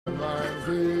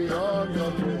mighty on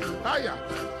your throne. Hiya.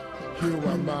 You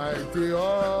are mighty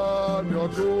on your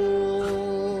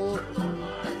throne.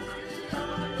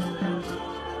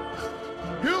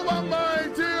 You are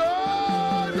mighty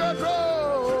on your throne.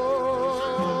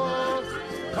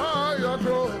 On your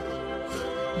throne.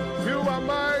 You are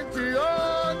mighty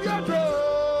on your throne.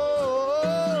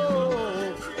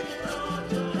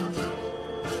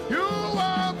 You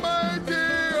are mighty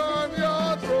on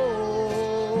your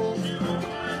throne.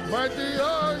 Mighty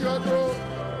on your throne.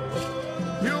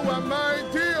 You are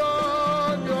mighty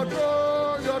on your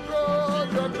throne, your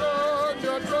throne, your throne,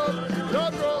 your throne,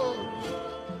 your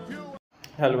throne.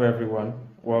 Hello everyone,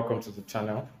 welcome to the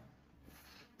channel.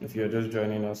 If you're just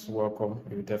joining us, welcome.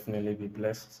 You'll definitely be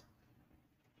blessed.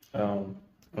 On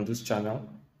this channel,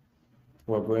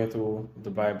 we're going through the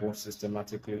Bible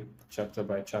systematically, chapter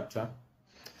by chapter.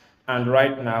 And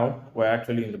right now, we're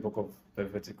actually in the book of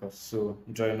Leviticus, so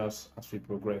join us as we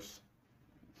progress.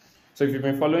 So if you've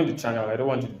been following the channel, I don't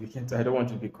want you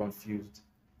to be confused.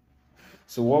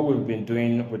 So what we've been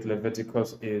doing with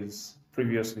Leviticus is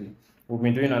previously, we've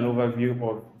been doing an overview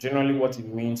of generally what it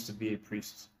means to be a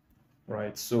priest,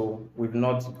 right? So we've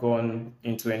not gone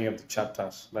into any of the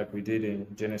chapters like we did in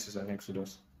Genesis and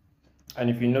Exodus. And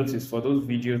if you notice, for those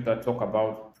videos that talk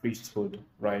about priesthood,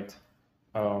 right,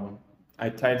 I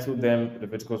titled them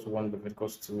Leviticus 1,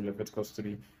 Leviticus 2, Leviticus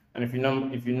 3. And if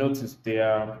you notice, they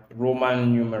are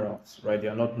Roman numerals, right? They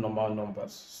are not normal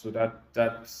numbers. So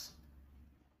that's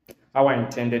how I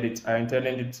intended it. I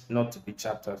intended it not to be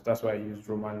chapters. That's why I used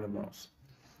Roman numerals.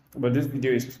 But this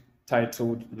video is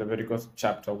titled Leviticus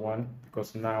chapter 1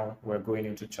 because now we're going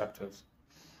into chapters.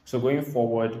 So going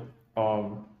forward,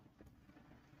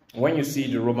 when you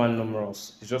see the Roman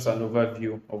numerals, it's just an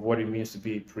overview of what it means to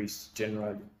be a priest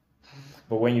generally.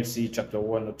 But when you see chapter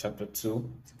 1 or chapter 2,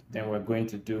 then we're going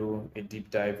to do a deep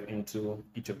dive into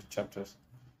each of the chapters.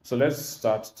 So let's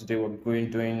start. Today we're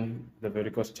doing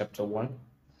Leviticus chapter 1.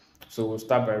 So we'll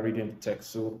start by reading the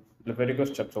text. So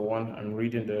Leviticus chapter 1, I'm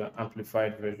reading the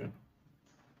Amplified Version.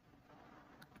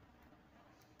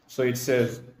 So it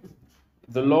says,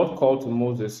 "The Lord called to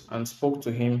Moses and spoke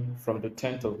to him from the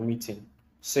tent of meeting,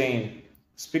 saying,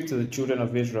 Speak to the children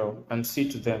of Israel and say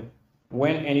to them,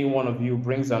 when any one of you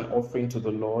brings an offering to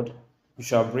the Lord, you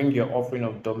shall bring your offering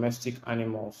of domestic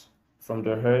animals from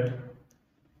the herd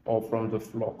or from the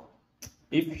flock.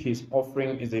 If his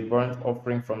offering is a burnt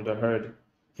offering from the herd,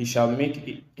 he shall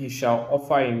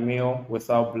offer a meal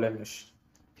without blemish.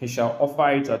 He shall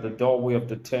offer it at the doorway of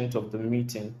the tent of the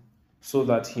meeting, so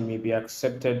that he may be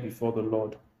accepted before the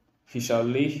Lord. He shall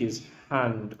lay his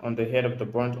hand on the head of the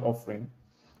burnt offering,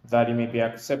 that he may be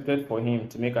accepted for him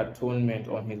to make atonement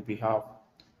on his behalf.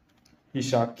 He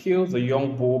shall kill the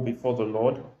young bull before the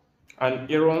Lord, and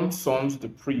Aaron's sons, the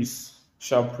priests,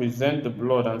 shall present the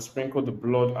blood and sprinkle the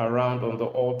blood around on the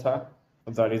altar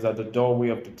that is at the doorway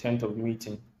of the tent of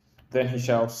meeting. Then he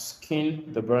shall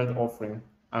skin the burnt offering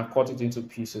and cut it into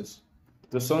pieces.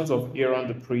 The sons of Aaron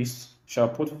the priest shall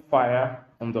put fire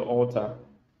on the altar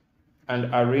and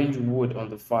arrange wood on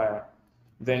the fire.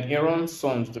 Then Aaron's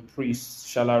sons, the priests,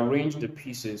 shall arrange the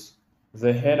pieces,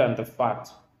 the head and the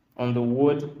fat, on the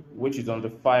wood which is on the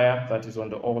fire that is on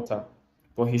the altar.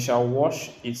 For he shall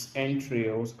wash its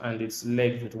entrails and its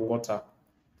legs with water.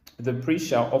 The priest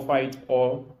shall offer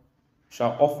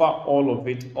all of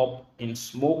it up in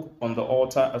smoke on the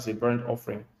altar as a burnt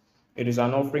offering. It is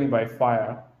an offering by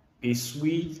fire, a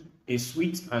sweet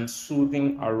and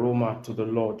soothing aroma to the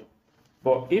Lord.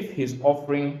 But if his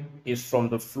offering is from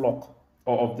the flock,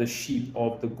 or of the sheep,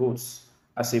 or of the goats,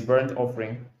 as a burnt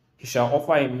offering, he shall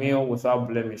offer a meal without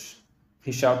blemish.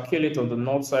 He shall kill it on the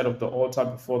north side of the altar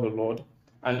before the Lord,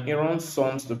 and Aaron's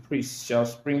sons, the priests, shall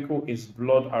sprinkle its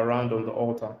blood around on the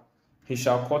altar. He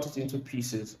shall cut it into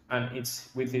pieces, and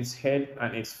with its head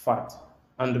and its fat,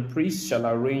 and the priest shall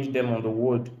arrange them on the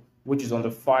wood which is on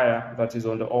the fire that is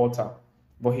on the altar.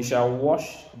 But he shall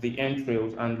wash the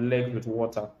entrails and legs with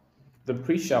water. The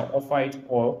priest shall offer it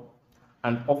all,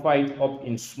 and offer it up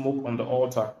in smoke on the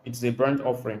altar. It is a burnt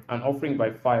offering, an offering by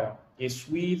fire, a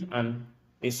sweet and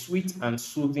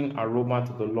soothing aroma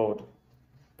to the Lord.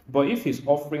 But if his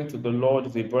offering to the Lord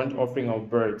is a burnt offering of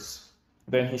birds,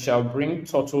 then he shall bring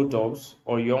turtle doves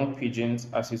or young pigeons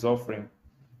as his offering.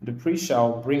 The priest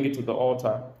shall bring it to the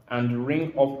altar, and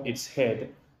wring off its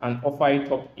head, and offer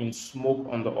it up in smoke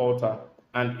on the altar,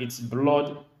 and its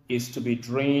blood is to be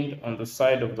drained on the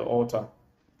side of the altar.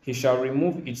 He shall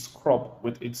remove its crop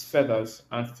with its feathers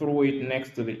and throw it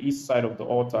next to the east side of the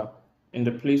altar in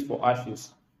the place for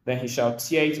ashes. Then he shall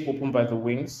tear it open by the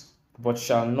wings, but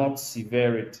shall not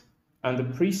sever it. And the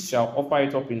priest shall offer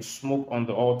it up in smoke on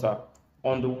the altar.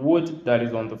 on the wood that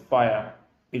is on the fire.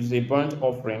 It is a burnt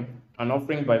offering, an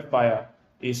offering by fire,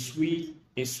 a sweet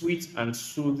and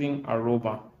soothing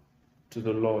aroma to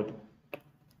the Lord.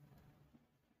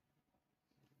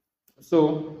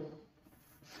 So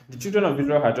the children of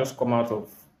Israel had just come out of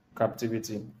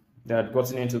captivity. They had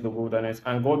gotten into the wilderness,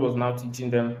 and God was now teaching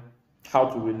them how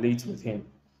to relate with Him,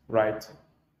 right?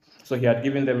 So He had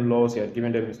given them laws, He had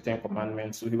given them His 10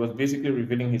 commandments. So He was basically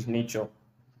revealing His nature,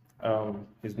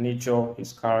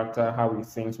 His character, how He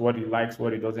thinks, what He likes,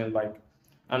 what He doesn't like.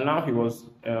 And now He was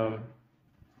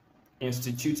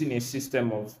instituting a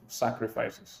system of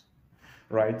sacrifices,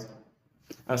 right?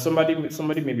 And somebody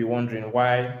may be wondering,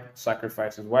 why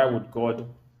sacrifices? Why would God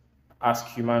ask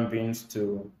human beings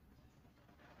to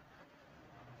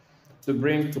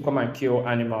come and kill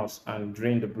animals and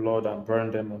drain the blood and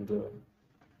burn them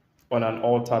on an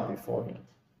altar before Him?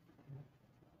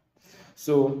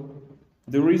 So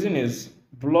the reason is,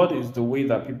 blood is the way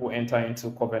that people enter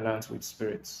into covenant with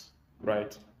spirits,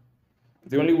 right?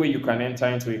 The only way you can enter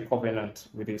into a covenant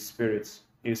with a spirit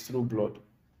is through blood.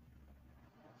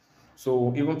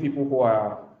 So even people who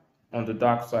are on the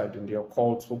dark side in the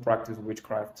occult, who practice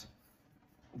witchcraft,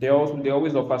 they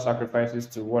always offer sacrifices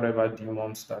to whatever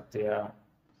demons that they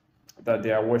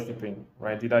are worshiping,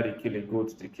 right? Either they kill a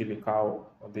goat, they kill a cow,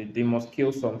 or they must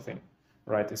kill something,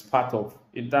 right? It's part of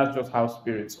it. That's just how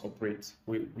spirits operate.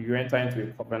 You enter into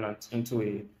a covenant,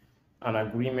 into an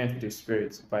agreement with the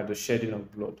spirit by the shedding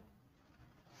of blood.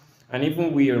 And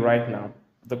even we right now,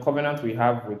 the covenant we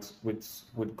have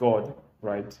with God,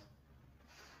 right,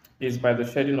 is by the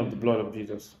shedding of the blood of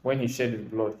Jesus. When He shed His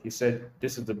blood, He said,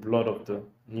 "This is the blood of the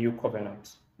new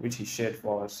covenant, which He shed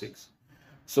for our sakes."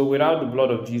 So without the blood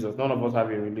of Jesus, none of us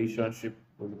have a relationship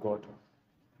with God,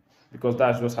 because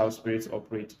that's just how spirits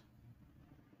operate.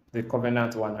 The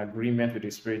covenant or an agreement with the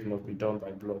Spirit must be done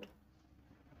by blood.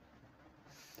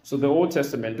 So the Old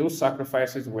Testament, those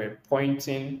sacrifices were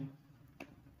pointing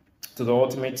to the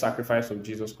ultimate sacrifice of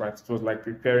Jesus Christ. It was like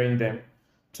preparing them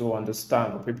to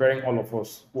understand, or preparing all of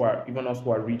us, even us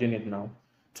who are reading it now,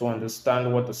 to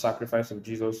understand what the sacrifice of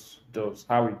Jesus does,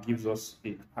 how it gives us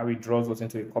how it draws us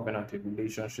into a covenant, a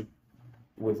relationship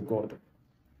with God.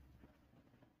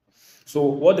 So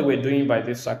what they were doing by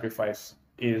this sacrifice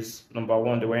is, number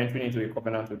one, they were entering into a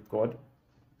covenant with God.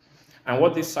 And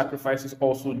what these sacrifices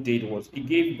also did was, it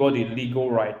gave God a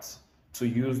legal right to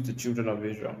use the children of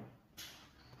Israel.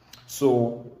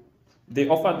 So they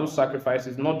offered those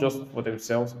sacrifices not just for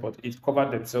themselves, but it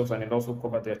covered themselves and it also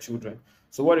covered their children.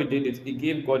 So what it did is, it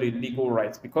gave God a legal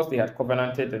right, because they had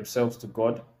covenanted themselves to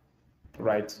God,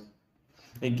 right?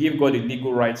 It gave God a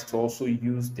legal right to also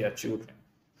use their children.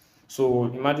 So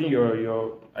imagine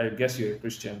I guess you're a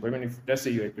Christian, but even if, let's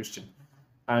say you're a Christian,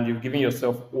 and you've given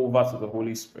yourself over to the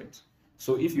Holy Spirit.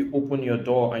 So if you open your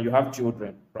door and you have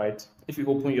children, right? If you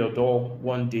open your door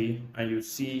one day and you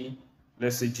see,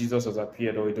 let's say Jesus has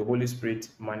appeared, or the Holy Spirit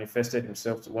manifested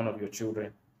Himself to one of your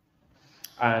children,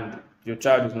 and your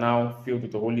child is now filled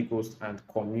with the Holy Ghost and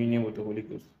communing with the Holy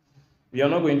Ghost, you're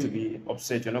not going to be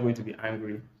upset, you're not going to be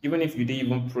angry, even if you didn't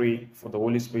even pray for the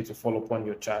Holy Spirit to fall upon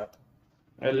your child.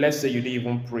 Let's say you didn't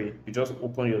even pray, you just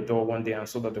open your door one day and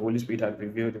saw that the Holy Spirit had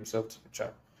revealed Himself to the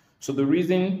child. So the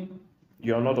reason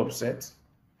you're not upset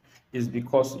is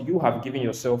because you have given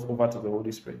yourself over to the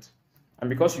Holy Spirit. And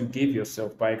because you gave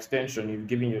yourself, by extension, you've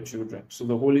given your children. So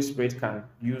the Holy Spirit can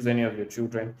use any of your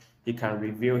children. He can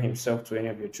reveal Himself to any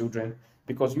of your children.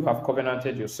 Because you have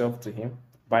covenanted yourself to Him,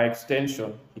 by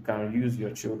extension, He can use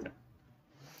your children.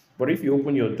 But if you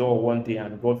open your door one day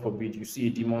and, God forbid, you see a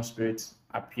demon spirit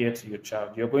appear to your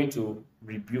child, you're going to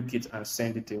rebuke it and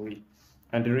send it away.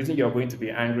 And the reason you're going to be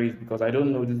angry is because, I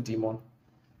don't know this demon.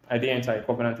 I didn't enter a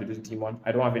covenant with this demon.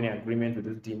 I don't have any agreement with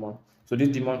this demon. So this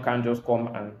demon can't just come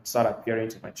and start appearing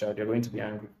to my child. You're going to be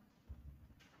angry.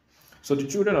 So the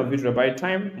children of Israel, by the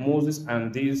time Moses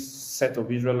and this set of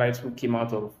Israelites who came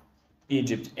out of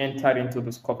Egypt entered into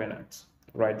this covenant,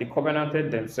 right? They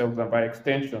covenanted themselves and, by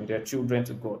extension, their children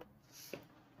to God.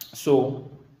 So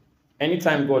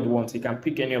anytime God wants, He can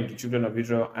pick any of the children of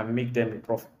Israel and make them a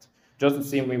prophet. Just the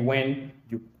same way when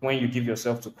you give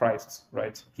yourself to Christ,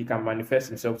 right? He can manifest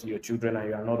Himself to your children and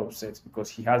you are not upset, because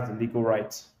He has the legal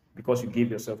right, because you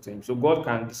gave yourself to Him. So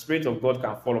the Spirit of God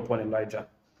can fall upon Elijah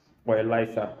or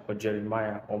Elisha or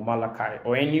Jeremiah or Malachi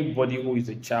or anybody who is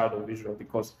a child of Israel,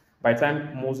 because by the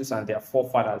time Moses and their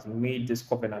forefathers made this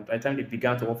covenant, by the time they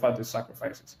began to offer these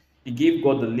sacrifices, He gave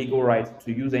God the legal right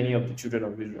to use any of the children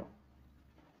of Israel.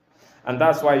 And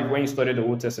that's why when you study the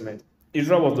Old Testament,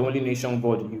 Israel was the only nation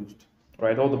God used,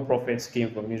 right? All the prophets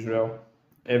came from Israel.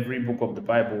 Every book of the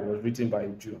Bible was written by a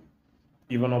Jew,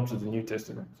 even up to the New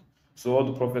Testament. So all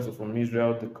the prophets were from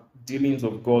Israel, the dealings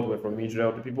of God were from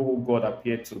Israel, the people who God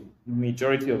appeared to,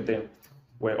 majority of them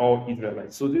were all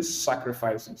Israelites. So these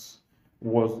sacrifices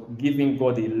was giving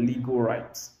God a legal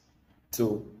right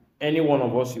to any one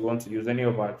of us you want to use, any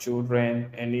of our children,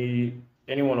 any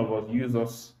one of us, use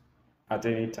us at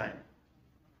any time.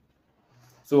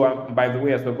 So by the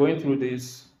way, as we're going through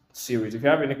this series, if you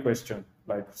have any question,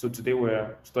 so today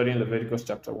we're studying Leviticus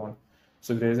chapter 1.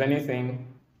 So if there's anything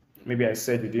maybe I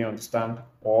said you didn't understand,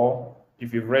 or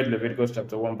if you've read Leviticus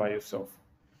chapter 1 by yourself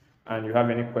and you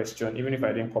have any question, even if I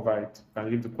didn't cover it, you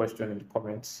can leave the question in the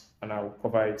comments and I will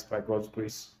cover it by God's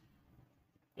grace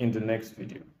in the next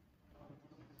video.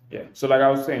 Yeah, so like I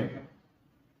was saying,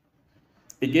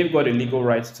 it gave God a legal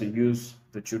right to use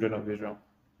the children of Israel.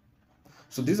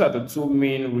 So these are the two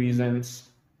main reasons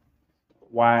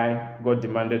why God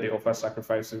demanded they offer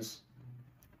sacrifices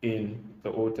in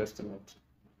the Old Testament.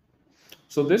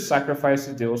 So these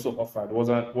sacrifices they also offered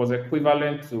was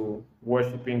equivalent to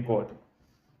worshiping God.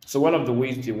 So one of the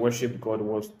ways they worshiped God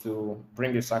was to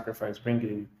bring a sacrifice,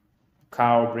 bring a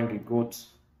cow, bring a goat,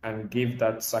 and give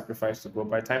that sacrifice to God.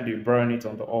 By the time they burn it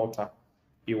on the altar,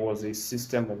 it was a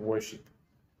system of worship.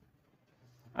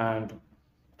 And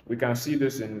we can see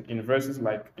this in verses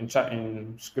like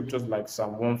in scriptures like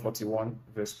Psalm 141,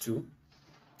 verse 2.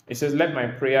 It says, "Let my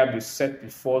prayer be set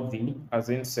before thee as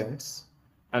incense,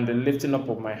 and the lifting up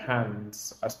of my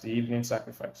hands as the evening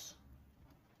sacrifice."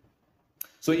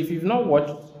 So if you've not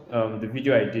watched the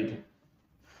video I did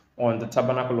on the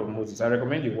tabernacle of Moses, I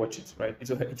recommend you watch it, right? It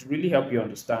will really help you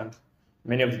understand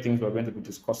many of the things we're going to be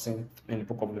discussing in the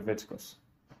book of Leviticus.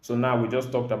 So now we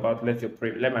just talked about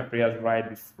let my prayers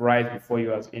rise before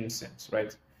you as incense,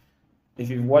 right? If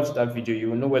you've watched that video, you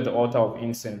will know where the altar of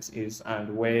incense is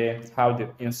and how the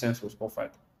incense was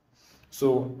offered.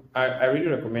 So I really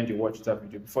recommend you watch that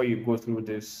video before you go through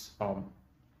this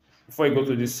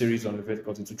series on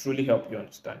Leviticus. It will truly help you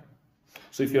understand.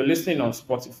 So if you're listening on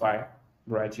Spotify,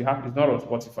 right, it's not on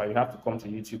Spotify, you have to come to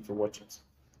YouTube to watch it.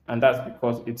 And that's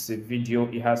because it's a video,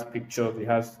 it has pictures, it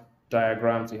has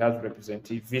diagrams, it has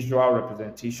visual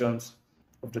representations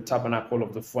of the tabernacle,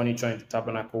 of the furniture in the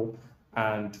tabernacle,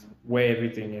 and where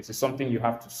everything is. It's something you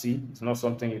have to see. It's not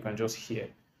something you can just hear.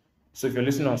 So if you're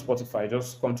listening on Spotify,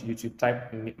 just come to YouTube,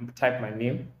 type my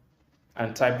name,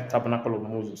 and type the Tabernacle of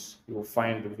Moses. You will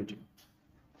find the video.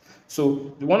 So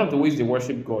one of the ways they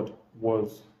worship God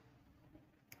was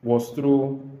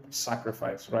through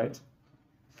sacrifice, right?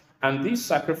 And these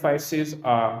sacrifices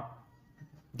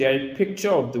they're a picture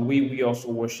of the way we also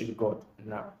worship God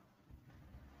now.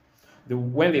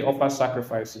 When they offer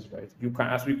sacrifices, right, you can,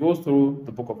 as we go through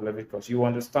the book of Leviticus, you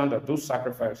understand that those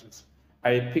sacrifices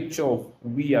are a picture of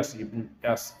we as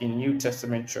a New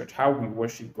Testament church, how we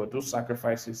worship God. Those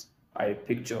sacrifices are a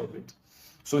picture of it.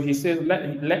 So he says,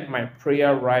 let my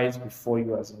prayer rise before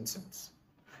you as incense,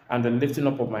 and the lifting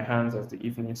up of my hands as the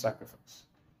evening sacrifice.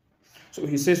 So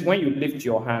he says, when you lift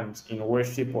your hands in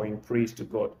worship or in praise to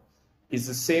God, it's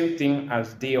the same thing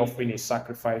as they offering a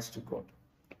sacrifice to God.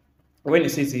 When it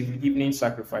says evening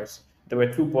sacrifice, there were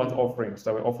two burnt offerings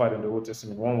that were offered in the Old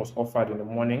Testament. One was offered in the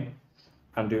morning,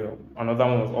 and another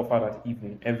one was offered at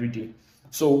evening, every day.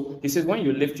 So he says, when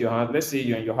you lift your hand, let's say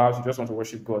you're in your house, you just want to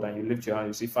worship God, and you lift your hand,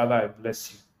 you say, Father, I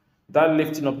bless you. That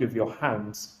lifting up of your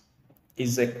hands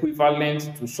is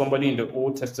equivalent to somebody in the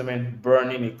Old Testament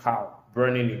burning a cow,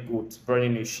 burning a goat,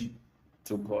 burning a sheep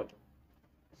to God.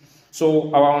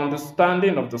 So our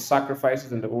understanding of the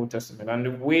sacrifices in the Old Testament and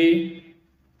the way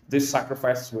these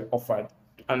sacrifices were offered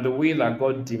and the way that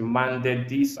God demanded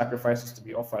these sacrifices to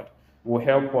be offered will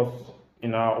help us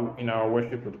in our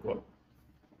worship with God.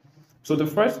 So the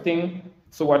first thing,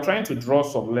 we're trying to draw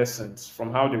some lessons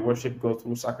from how they worship God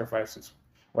through sacrifices.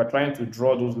 We're trying to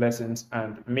draw those lessons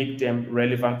and make them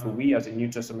relevant to we as a New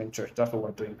Testament church. That's what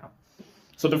we're doing now.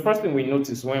 So the first thing we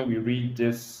notice when we read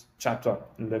this chapter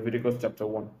in Leviticus chapter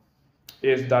 1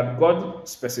 is that God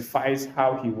specifies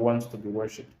how he wants to be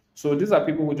worshipped. So these are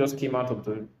people who just came out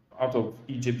of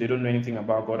Egypt. They don't know anything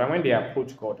about God. And when they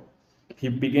approach God, he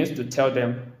begins to tell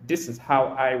them, this is how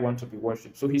I want to be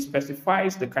worshipped. So he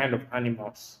specifies the kind of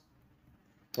animals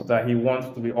that he wants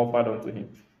to be offered unto him.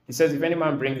 He says, if any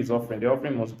man bring his offering, the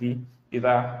offering must be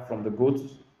either from the goat,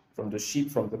 from the sheep,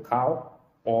 from the cow,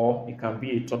 or it can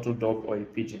be a turtle dove or a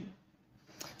pigeon.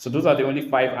 So those are the only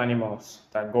 5 animals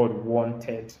that God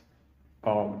wanted.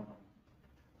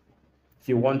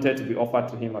 He wanted to be offered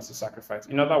to him as a sacrifice.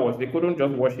 In other words, they couldn't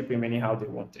just worship him anyhow they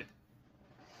wanted.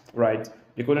 Right?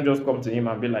 They couldn't just come to him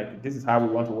and be like, this is how we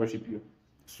want to worship you.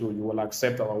 So you will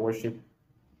accept our worship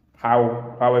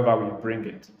however we bring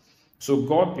it. So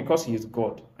God, because he is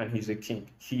God and he's a king,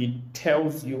 he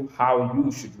tells you how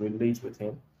you should relate with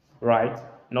him, right?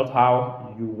 Not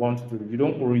how you want to. You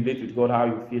don't relate with God how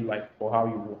you feel like or how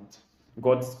you want.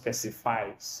 God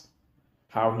specifies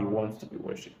how he wants to be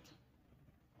worshipped.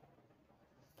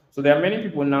 So there are many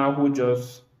people now who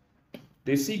just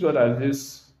they see God as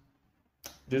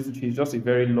this he's just a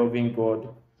very loving God,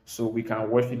 so we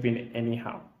can worship him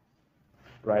anyhow,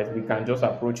 right? We can just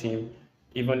approach him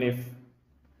even if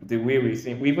the way we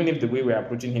think, even if the way we're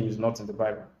approaching him is not in the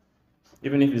Bible,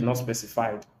 even if it's not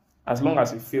specified, as long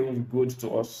as it feels good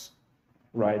to us,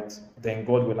 right, then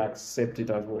God will accept it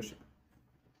as worship.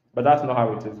 But that's not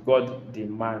how it is. God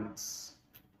demands,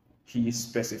 he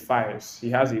specifies, he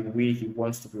has a way he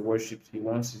wants to be worshipped, he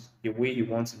wants a way he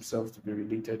wants himself to be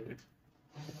related with.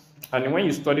 And when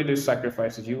you study these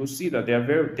sacrifices, you will see that there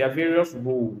are various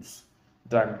rules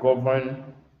that govern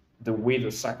the way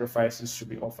the sacrifices should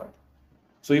be offered.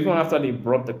 So even after they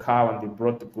brought the cow and they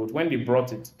brought the goat, when they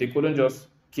brought it, they couldn't just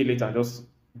kill it and just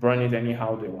burn it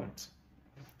anyhow they want.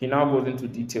 He now goes into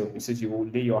detail. He says, you will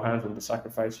lay your hands on the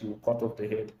sacrifice, you will cut off the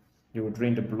head, you will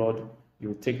drain the blood, you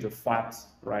will take the fat,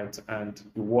 right, and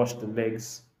you wash the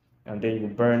legs, and then you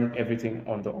burn everything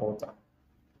on the altar.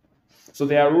 So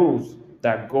there are rules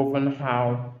that govern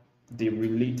how they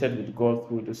related with God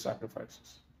through the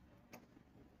sacrifices.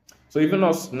 So even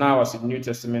us now as a New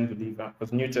Testament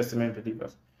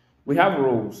believers, we have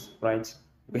rules, right?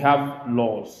 We have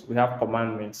laws, we have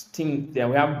commandments, we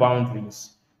have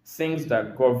boundaries, things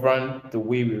that govern the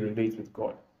way we relate with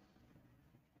God.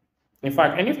 In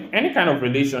fact, any kind of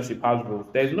relationship has rules.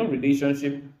 There is no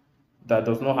relationship that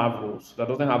does not have rules, that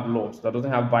doesn't have laws, that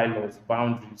doesn't have bylaws,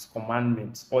 boundaries,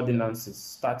 commandments, ordinances,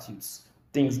 statutes,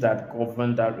 things that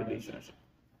govern that relationship.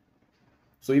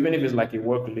 So even if it's like a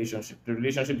work relationship, the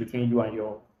relationship between you and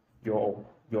your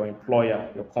employer,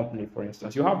 your company, for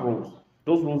instance, you have rules.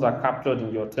 Those rules are captured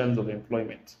in your terms of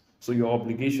employment. So your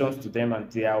obligations to them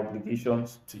and their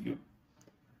obligations to you.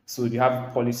 So you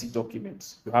have policy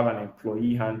documents, you have an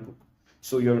employee handbook.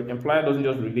 So your employer doesn't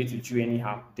just relate with you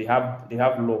anyhow. They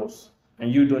have laws,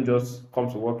 and you don't just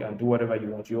come to work and do whatever you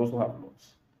want. You also have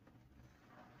laws.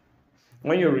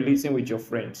 When you're relating with your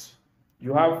friends,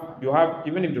 you have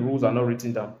even if the rules are not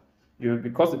written down,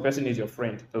 because the person is your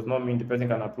friend does not mean the person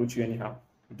can approach you anyhow,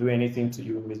 do anything to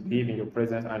you, misbehave in your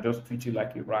presence, and just treat you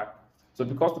like a rag. So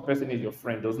because the person is your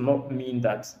friend does not mean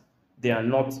that there are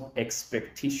not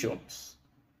expectations.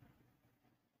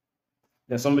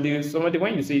 Then somebody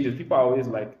when you say this, people are always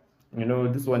like,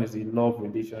 this one is a love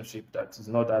relationship. That is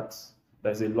not that.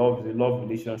 There's a love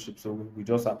relationship. So we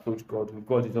just approach God.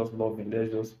 God is just loving.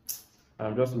 Let's just.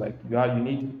 I'm just like,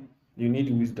 you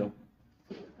need wisdom.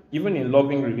 Even in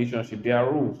loving relationship, there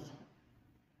are rules.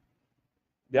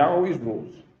 There are always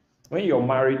rules. When you're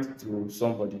married to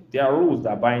somebody, there are rules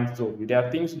that bind to you. There are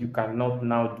things you cannot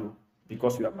now do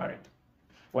because you are married.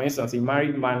 For instance, a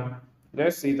married man,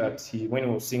 let's say that when he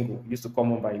was single, he used to come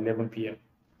home by 11 p.m.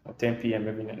 or 10 p.m.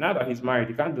 every night. Now that he's married,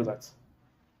 he can't do that.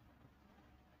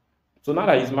 So now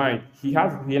that he's married, he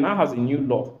now has a new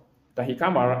law that he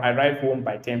can't arrive home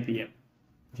by 10 p.m.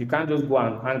 He can't just go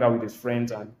and hang out with his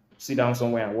friends and sit down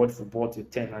somewhere and watch football till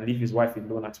 10 and leave his wife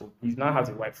alone at home. He now has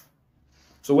a wife.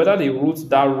 So whether they wrote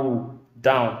that rule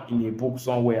down in a book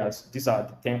somewhere as these are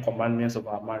the 10 commandments of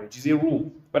our marriage, it's a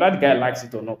rule. Whether the guy likes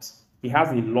it or not, he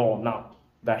has a law now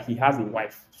that he has a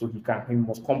wife, so he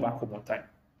must come back home on time.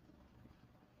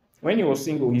 When he was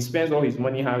single, he spends all his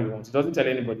money how he wants. He doesn't tell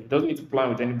anybody. He doesn't need to plan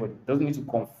with anybody. He doesn't need to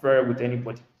confer with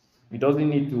anybody. He doesn't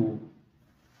need to,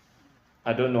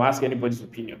 ask anybody's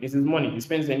opinion. It's his money. He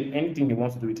spends anything he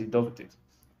wants to do with it, he does with it.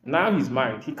 Now he's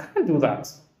married. He can't do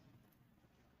that.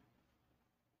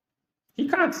 He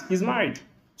can't. He's married.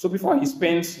 So before he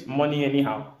spends money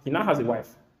anyhow, he now has a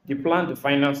wife. They plan the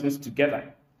finances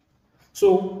together.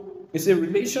 So it's a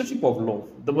relationship of love.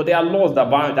 But there are laws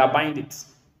that bind it.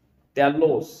 There are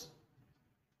laws.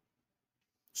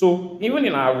 So even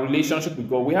in our relationship with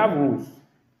God, we have rules.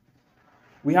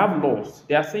 We have laws.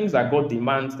 There are things that God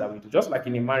demands that we do. Just like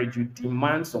in a marriage, you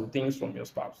demand some things from your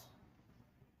spouse.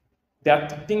 There are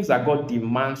things that God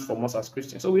demands from us as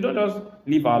Christians. So we don't just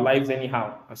live our lives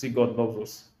anyhow and say God loves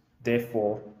us.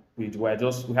 Therefore, we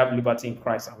have liberty in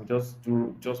Christ and we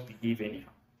just behave anyhow.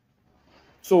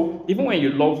 So even when you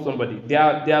love somebody, there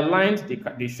are lines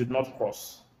they should not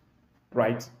cross,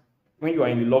 right? When you are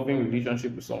in a loving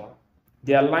relationship with someone,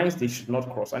 there are lines they should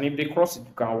not cross. And if they cross it,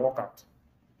 you can walk out.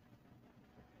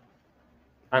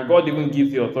 And God even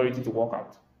gives you authority to walk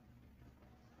out.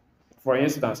 For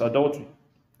instance, adultery.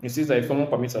 It says that if someone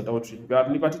commits adultery, you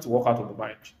have liberty to walk out of the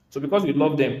marriage. So because you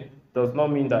love them, does not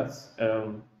mean that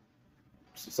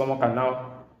someone can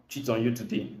now cheats on you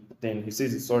today, then he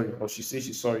says he's sorry, or she says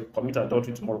she's sorry, commit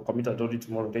adultery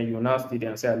tomorrow, then you now stay there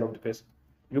and say, I love the person.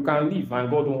 You can leave and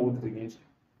God won't hold it against you.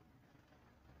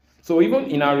 So even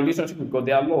in our relationship with God,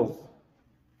 there are laws,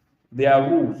 there are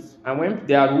rules. And when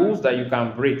there are rules that you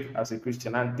can break as a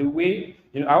Christian, and the way,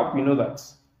 I hope you know that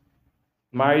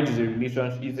marriage is a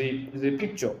relationship, is a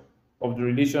picture of the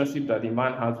relationship that the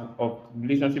man has, of the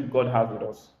relationship God has with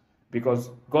us. Because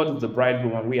God is the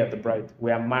bridegroom and we are the bride.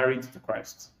 We are married to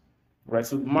Christ. Right?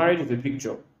 So marriage is a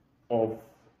picture of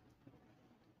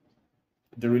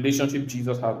the relationship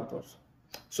Jesus has with us.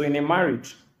 So in a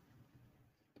marriage,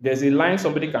 there's a line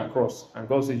somebody can cross, and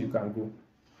God says you can go.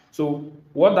 So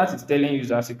what that is telling you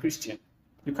is, as a Christian,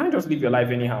 you can't just live your life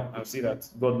anyhow and say that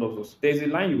God loves us. There's a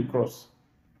line you cross.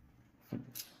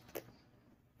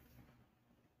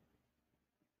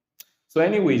 So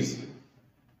anyways,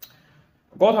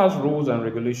 God has rules and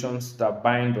regulations that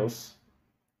bind us,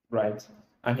 right?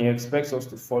 And he expects us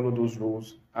to follow those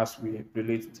rules as we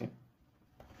relate with him.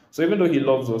 So even though he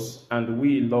loves us and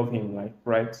we love him,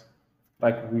 right?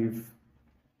 Like we've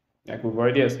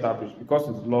already established, because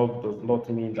his love does not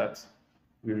mean that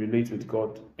we relate with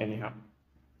God anyhow.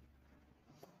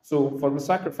 So for the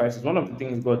sacrifices, one of the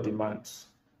things God demands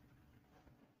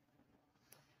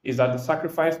is that the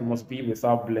sacrifice must be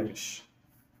without blemish.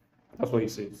 That's what he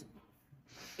says.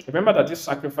 Remember that these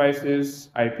sacrifices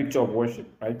are a picture of worship,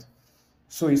 right?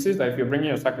 So he says that if you're bringing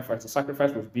your sacrifice, the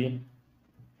sacrifice must be,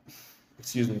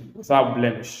 without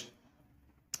blemish.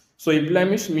 So a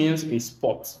blemish means a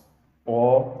spot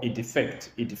or a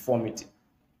defect, a deformity.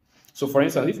 So for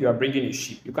instance, if you are bringing a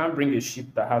sheep, you can't bring a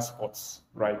sheep that has spots,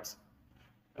 right?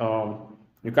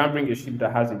 You can't bring a sheep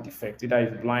that has a defect. Either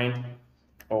it's blind,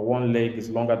 or one leg is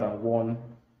longer than one,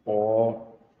 or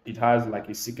it has like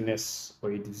a sickness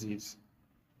or a disease.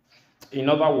 In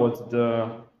other words,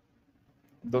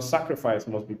 the sacrifice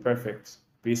must be perfect,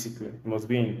 basically. It must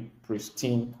be in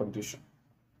pristine condition.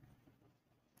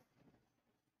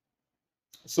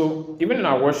 So even in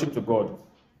our worship to God,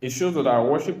 it shows that our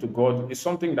worship to God is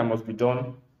something that must be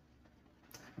done,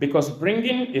 because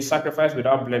bringing a sacrifice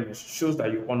without blemish shows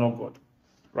that you honor God,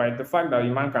 right? The fact that a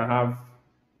man can have,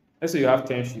 let's say you have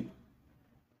 10 sheep,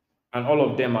 and all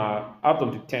of them are, out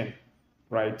of the 10,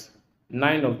 right,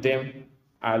 9 of them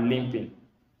are limping.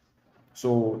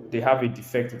 So they have a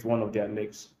defect with one of their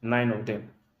legs, 9 of them,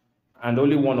 and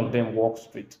only one of them walks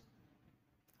straight.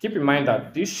 Keep in mind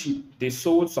that these sheep,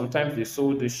 sometimes they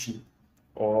sold the sheep,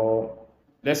 or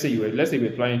let's say you were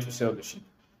planning to sell the sheep.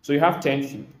 So you have 10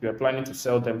 sheep, you are planning to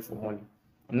sell them for money.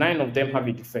 9 of them have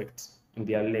a defect in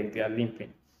their leg, they are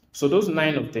limping. So those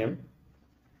 9 of them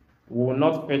will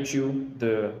not fetch you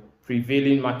the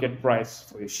prevailing market price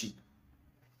for a sheep,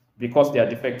 because they are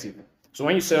defective. So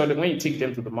when you sell them, when you take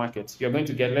them to the market, you're going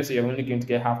to get, let's say you're only going to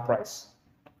get half price,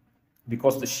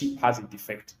 because the sheep has a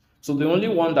defect. So the only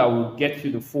one that will get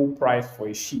you the full price for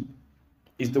a sheep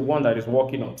is the one that is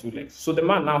walking on 2 legs. So the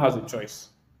man now has a choice,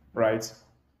 right?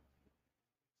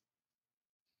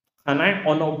 Can I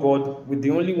honor God with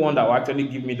the only one that will actually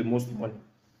give me the most money?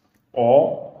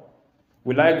 Or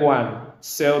will I go and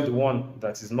sell the one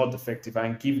that is not defective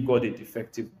and give God a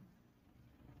defective one?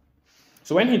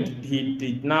 So when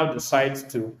he now decides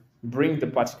to bring the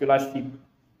particular sheep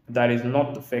that is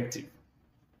not defective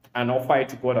and offer it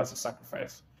to God as a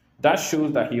sacrifice, that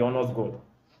shows that he honors God.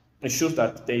 It shows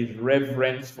that there is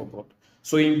reverence for God.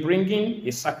 So in bringing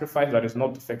a sacrifice that is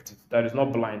not defective, that is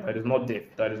not blind, that is not deaf,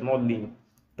 that is not lame,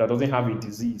 that doesn't have a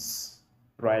disease,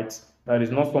 right? That is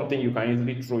not something you can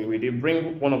easily throw away. They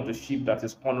bring one of the sheep that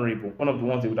is honorable, one of the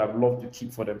ones they would have loved to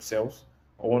keep for themselves,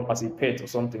 or as a pet or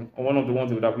something, or one of the ones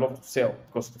they would have loved to sell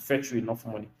because to fetch you enough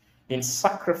money. In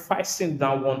sacrificing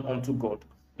that one unto God,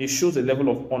 it shows a level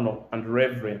of honor and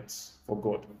reverence for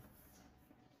God.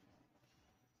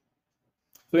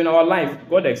 So in our life,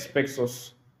 God expects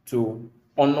us to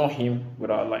honor him with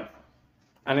our life.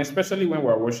 And especially when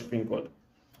we're worshiping God,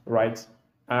 right?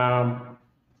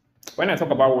 When I talk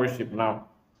about worship now,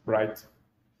 right?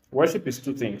 Worship is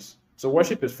 2 things. So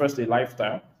worship is first a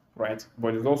lifestyle, right?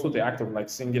 But it's also the act of like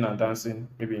singing and dancing,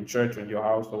 maybe in church or in your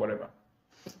house or whatever.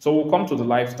 So we'll come to the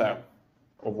lifestyle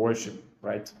of worship,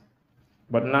 right?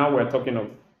 But now we're talking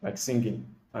of like singing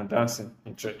and dancing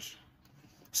in church.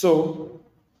 So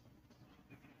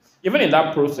even in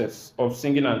that process of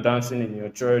singing and dancing in your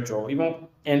church, or even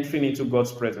entering into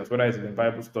God's presence, whether it's in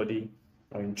Bible study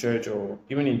or in church or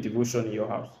even in devotion in your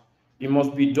house, it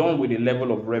must be done with a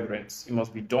level of reverence. It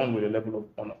must be done with a level of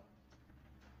honor.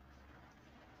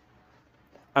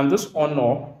 And this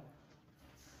honor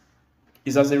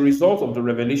is as a result of the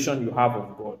revelation you have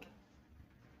of God.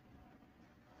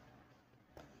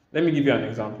 Let me give you an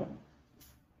example.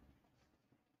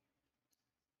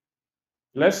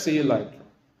 Let's say like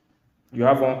you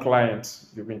have one client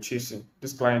you've been chasing.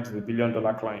 This client is a $1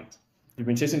 billion client. You've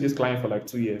been chasing this client for like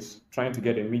 2 years, trying to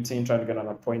get a meeting, trying to get an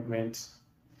appointment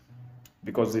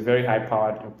because it's a very high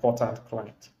powered, important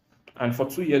client. And for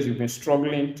 2 years, you've been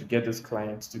struggling to get this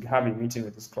client, to have a meeting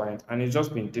with this client, and it's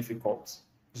just been difficult.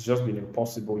 It's just been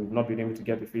impossible. You've not been able to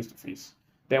get the face to face.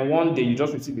 Then one day, you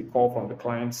just receive a call from the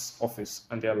client's office,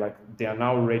 and they're like, they are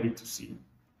now ready to see you.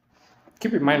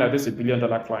 Keep in mind that this is a $1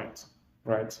 billion client,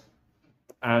 right?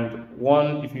 And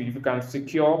one, if you can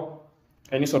secure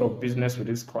any sort of business with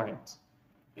this client,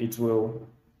 it will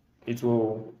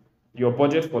your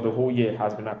budget for the whole year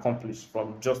has been accomplished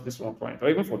from just this one client, or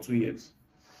even for 2 years.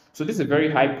 So this is a very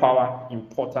high power,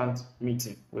 important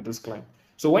meeting with this client.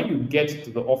 So when you get to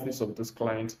the office of this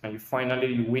client and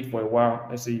you wait for a while,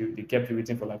 let's say they kept you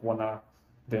waiting for like 1 hour,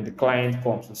 then the client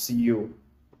comes, the CEO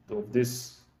of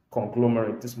this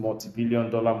conglomerate, this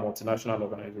multi-billion-dollar multinational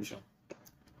organization.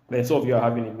 Then some of you are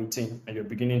having a meeting and you're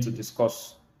beginning to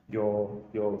discuss your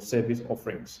service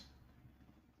offerings.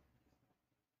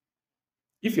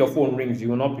 If your phone rings, you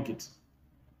will not pick it.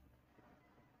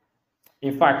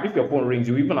 In fact, if your phone rings,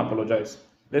 you even apologize.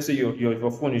 Let's say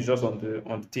your phone is just on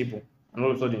the table, and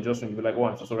all of a sudden just you'll be like, "Oh,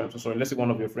 I'm so sorry, I'm so sorry." Let's say one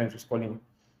of your friends is calling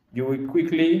you will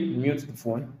quickly mute the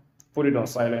phone, put it on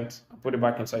silent, and put it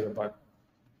back inside your bag.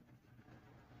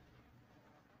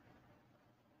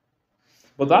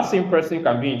 But that same person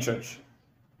can be in church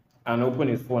and open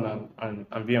his phone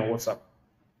and be on WhatsApp.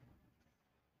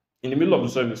 In the middle of the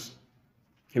service,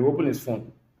 he will open his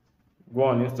phone, go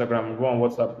on Instagram, go on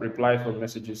WhatsApp, reply for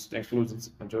messages, then close it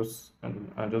and just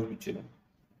be chilling.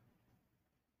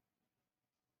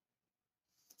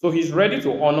 So he's ready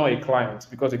to honor a client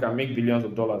because he can make billions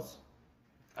of dollars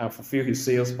and fulfill his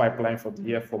sales pipeline for the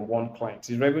year from one client.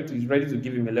 He's ready to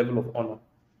give him a level of honor.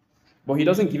 But he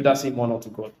doesn't give that same honor to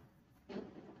God.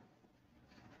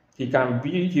 He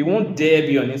won't dare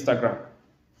be on Instagram.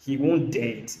 He won't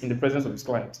dare it in the presence of his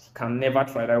client. He can never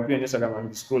try that. He'll be on Instagram and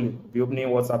be scrolling, be opening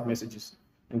WhatsApp messages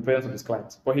in the presence of his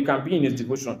client. But he can be in his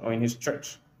devotion or in his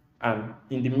church. And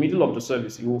in the middle of the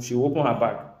service, she will open her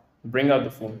bag, bring out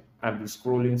the phone, and be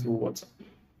scrolling through WhatsApp.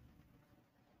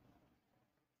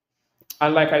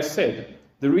 And like I said,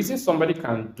 the reason somebody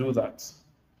can do that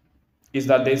is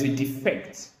that there's a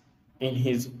defect in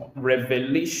his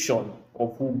revelation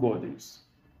of who God is.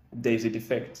 There's a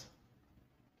defect.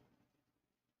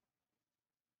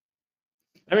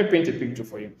 Let me paint a picture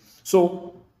for you.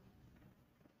 So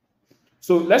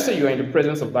let's say you're in the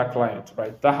presence of that client,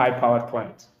 right? That high-powered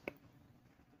client.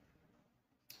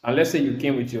 And let's say you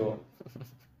came with your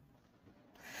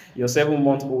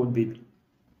 7-month-old baby.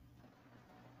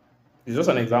 It's just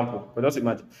an example, but just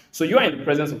imagine. So you are in the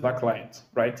presence of that client,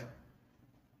 right?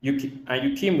 You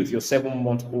came with your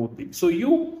 7-month-old baby. So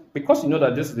because you know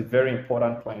that this is a very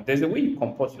important client, there's a way you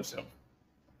comport yourself.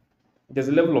 There's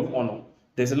a level of honor.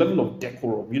 There's a level of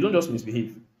decorum. You don't just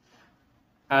misbehave.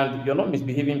 And you're not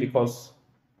misbehaving because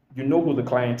you know who the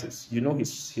client is. You know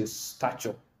his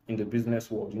stature in the business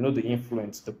world. You know the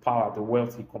influence, the power, the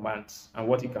wealth he commands, and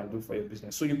what he can do for your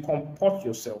business. So you comport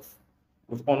yourself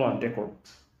with honor and decorum.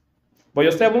 But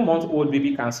your 7-month-old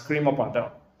baby can scream up and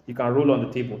down. He can roll on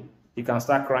the table. He can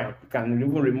start crying. He can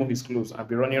even remove his clothes and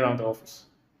be running around the office.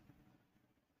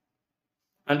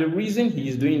 And the reason he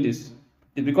is doing this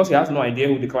is because he has no idea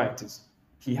who the client is.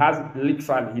 He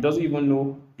doesn't even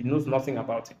know, he knows nothing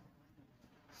about him.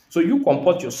 So you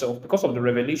comport yourself because of the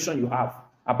revelation you have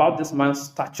about this man's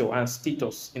stature and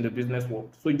status in the business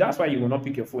world. So that's why you will not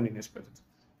pick your phone in his presence.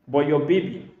 But your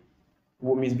baby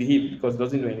will misbehave because it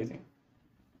doesn't know anything.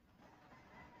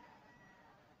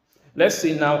 Let's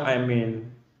say now I'm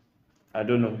in, I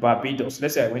don't know, Barbados.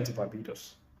 Let's say I went to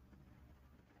Barbados.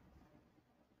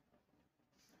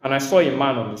 And I saw a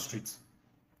man on the street.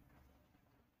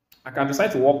 I can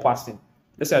decide to walk past him.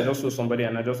 Let's say I just saw somebody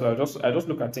and I just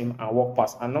look at him and walk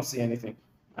past and not see anything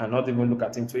and not even look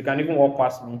at him. So he can even walk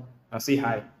past me and say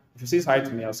hi. If he says hi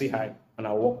to me, I'll say hi and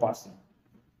I'll walk past him.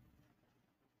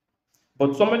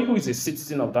 But somebody who is a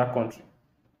citizen of that country,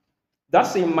 that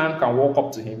same man can walk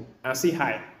up to him and say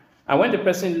hi. And when the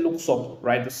person looks up,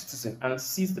 right, the citizen, and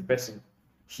sees the person,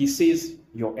 he says,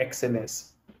 "Your Excellency."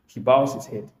 He bows his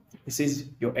head. He says,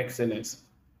 "Your Excellency,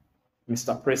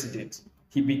 Mr. President."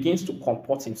 He begins to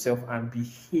comport himself and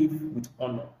behave with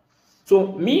honor.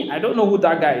 So me, I don't know who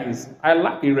that guy is. I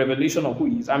lack a revelation of who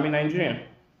he is. I'm a Nigerian.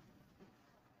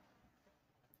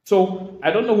 So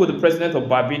I don't know who the president of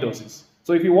Barbados is.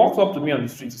 So if he walks up to me on the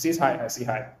street, he says hi, I say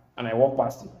hi, and I walk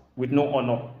past him with no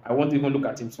honor. I won't even look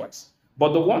at him twice.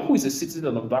 But the one who is a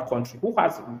citizen of that country, who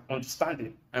has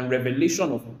understanding and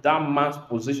revelation of that man's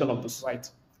position of the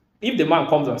society, If the man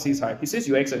comes and says hi, he says,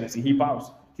 Your Excellency, he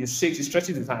bows, he shakes, he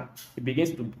stretches his hand, he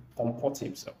begins to comport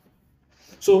himself.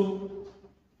 So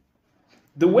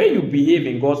the way you behave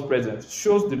in God's presence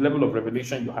shows the level of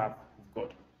revelation you have with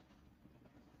God.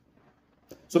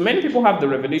 So many people have the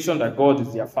revelation that God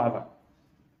is their father,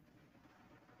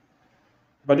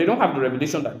 but they don't have the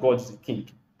revelation that God is a king.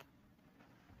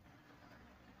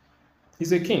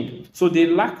 He's a king. So they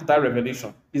lack that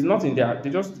revelation. It's not in there.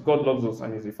 God loves us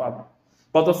and he's a father.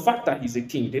 But the fact that he's a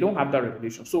king, they don't have that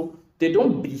revelation. So they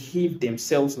don't behave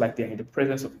themselves like they're in the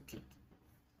presence of a king.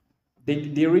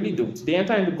 They really don't. They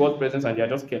enter into God's presence and they are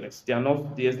just careless.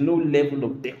 There's no level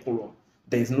of decorum.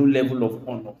 There's no level of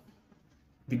honor.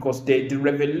 Because the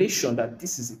revelation that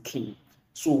this is a king,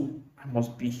 so I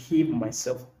must behave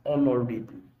myself honorably.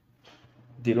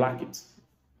 They lack it.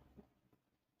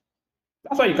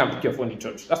 That's why you can pick your phone in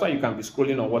church. That's why you can be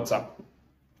scrolling on WhatsApp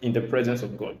in the presence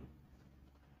of God.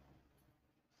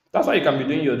 That's why you can be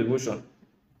doing your devotion.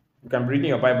 You can be reading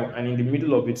your Bible, and in the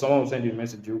middle of it, someone will send you a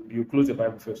message. You close your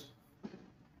Bible first.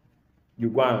 You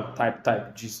go and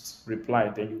type, gist, reply,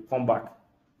 then you come back.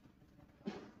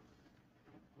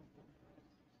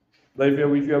 But if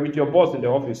you're with your boss in the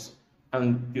office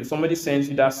and somebody sends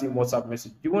you that same WhatsApp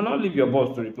message, you will not leave your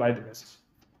boss to reply the message.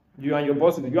 You and your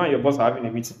boss are having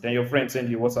a meeting. Then your friend sends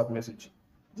you a WhatsApp message.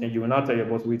 Then you will now tell your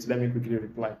boss, wait, let me quickly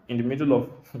reply. In the middle of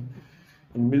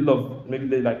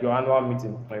maybe like your annual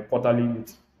meeting or your quarterly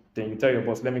meeting, then you tell your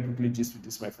boss, let me quickly gist with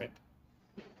this, my friend.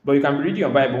 But you can be reading your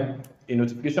Bible, a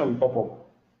notification will pop up.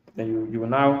 Then you will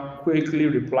now quickly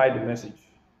reply the message.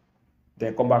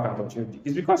 Then come back and continue.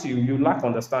 It's because you lack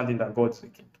understanding that God is the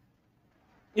king.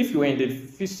 If you were in the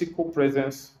physical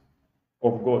presence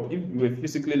of God, if you were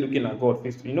physically looking at God,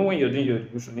 you know when you're doing your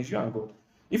devotion, it's you and God.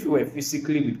 If you were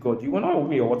physically with God, you will not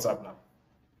open your WhatsApp now.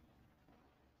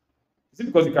 Is it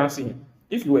because you can't see him?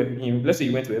 If you were in, let's say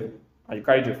you went to heaven and you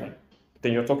carried your phone,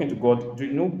 then you're talking to God.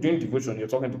 During devotion, you're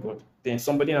talking to God. Then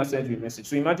somebody now sends you a message.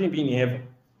 So imagine being in heaven,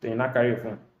 then you now carry your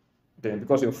phone. Then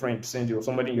because your friend sends you, or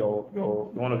somebody,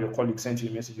 one of your colleagues sends you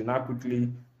a message, you now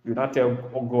tell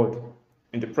God,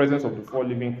 in the presence of the 4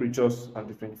 living creatures and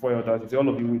the 24 elders, you say, all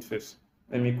of you wait first.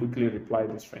 Let me quickly reply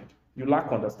this friend. You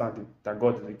lack understanding that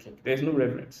God is the king. There's no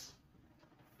reverence.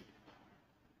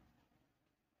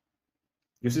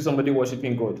 You see somebody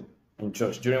worshiping God in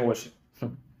church during worship.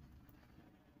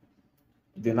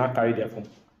 They now carry their phone.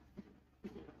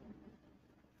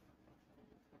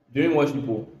 During worship,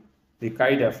 they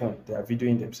carry their phone. They are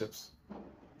videoing themselves.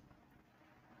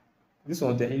 This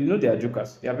one, they are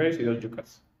jokers. They are very serious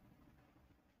jokers.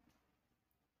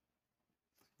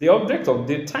 The object of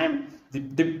the time,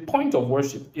 the point of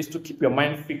worship is to keep your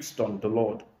mind fixed on the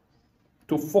Lord,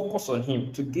 to focus on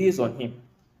him, to gaze on him,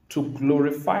 to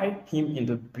glorify him in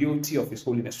the beauty of his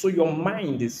holiness. So your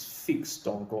mind is fixed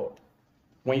on God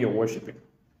when you're worshiping.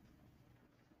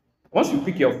 Once you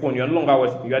pick your phone, you're no longer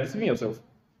worshiping, you are deceiving yourself.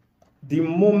 The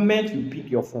moment you pick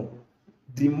your phone,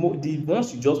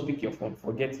 once you just pick your phone,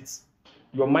 forget it.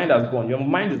 Your mind has gone. Your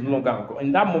mind is no longer on God.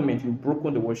 In that moment, you've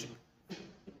broken the worship.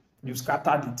 You've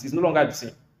scattered it. It's no longer the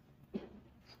same.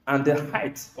 And the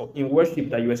height in worship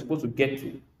that you are supposed to get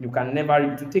to, you can never,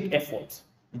 it will take effort.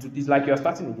 It's like you're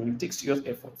starting again. You take serious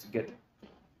effort to get there.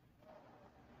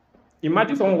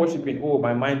 Imagine someone worshiping, oh,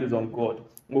 my mind is on God.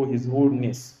 Oh, his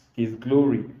holiness, his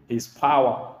glory, his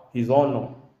power, his honor.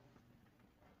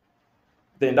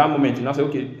 Then in that moment, you now say,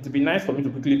 okay, it would be nice for me to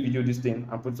quickly video this thing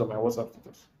and put it on my WhatsApp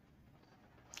status.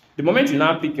 The moment you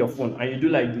now pick your phone and you do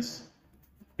like this,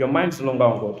 your mind is no longer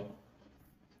on God.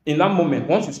 In that moment,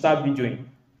 once you start videoing,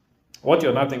 what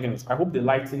you're now thinking is, I hope the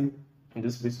lighting in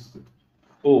this place is good.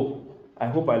 Oh, I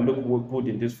hope I look good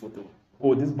in this photo.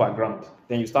 Oh, this background.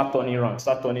 Then you start turning around,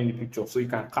 start turning the picture so you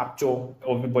can capture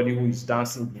everybody who is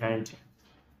dancing behind you.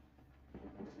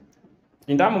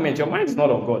 In that moment, your mind is not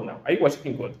on God now. Are you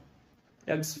worshiping God?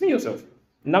 You're deceiving yourself.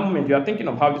 In that moment, you are thinking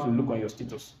of how this will look on your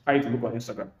status, how it will look on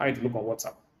Instagram, how it will look on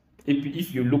WhatsApp.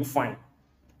 If you look fine,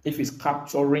 if it's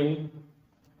capturing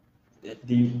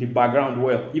the background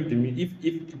well, if you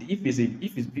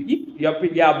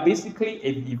are basically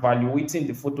evaluating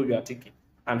the photo you are taking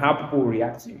and how people will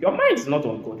react to you. Your mind is not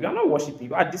on God. You are not worshiping.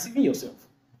 You are deceiving yourself.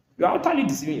 You are utterly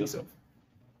deceiving yourself.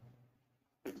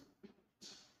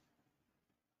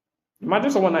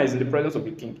 Imagine someone that is in the presence of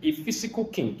a king, a physical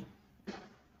king,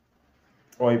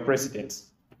 or a president.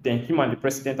 Then him and the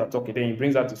president are talking. Then he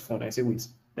brings out his phone and says, wait,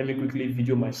 let me quickly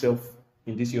video myself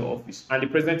in this your office. And the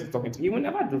president is talking to him. He will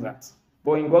never do that.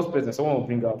 But in God's presence, someone will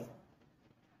bring out.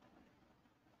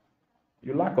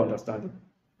 You lack understanding.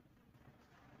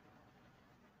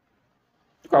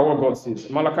 Look at what God says.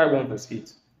 Malachi 1 verse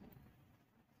 8.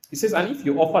 He says, and if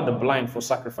you offer the blind for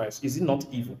sacrifice, is it not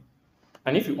evil?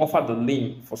 And if you offer the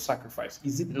lame for sacrifice,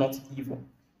 is it not evil?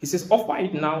 He says, offer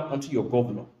it now unto your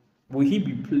governor. Will he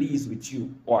be pleased with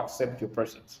you or accept your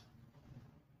presence?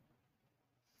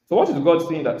 So what is God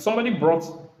saying? That somebody brought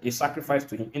a sacrifice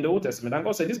to him in the Old Testament, and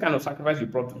God said, this kind of sacrifice you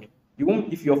brought to me, you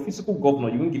won't, if you're a physical governor,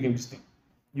 you won't give him this thing.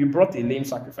 You brought a lame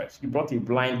sacrifice. You brought a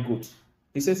blind goat.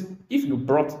 He says, if you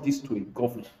brought this to a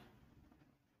governor,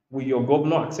 will your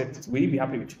governor accept it? Will he be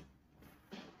happy with you?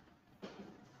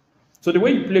 So the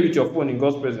way you play with your phone in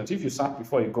God's presence, if you sat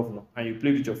before a governor and you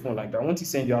play with your phone like that, won't he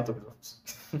send you out of his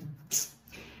office?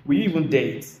 Will you even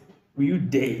dare it? Will you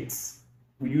dare it?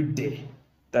 Will you dare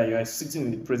that you are sitting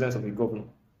in the presence of a governor,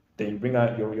 then you bring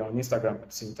out you're on Instagram at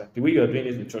the same time? The way you are doing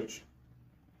it in church.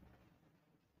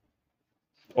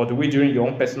 Or the way during your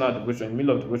own personal devotion, in the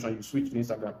middle of devotion, you switch to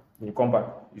Instagram, and you come back,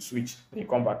 you switch, then you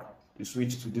come back, you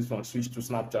switch to this one, switch to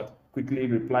Snapchat, quickly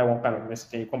reply one kind of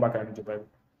message, and you come back and read the Bible.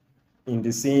 In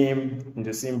the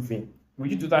same vein. Will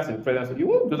you do that in the presence of, you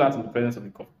won't do that in the presence of the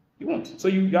God. You won't. So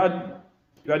you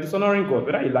are dishonoring God,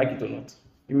 whether you like it or not.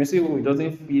 You may say, oh, it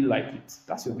doesn't feel like it.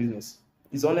 That's your business.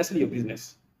 It's honestly your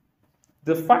business.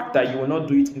 The fact that you will not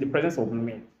do it in the presence of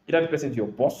men, either the person is your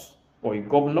boss or a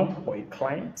governor or a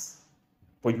client,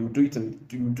 but you do it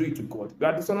to God. You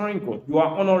are dishonoring God. You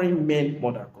are honoring men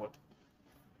more than God.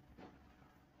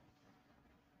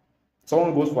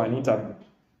 Someone goes for an interview.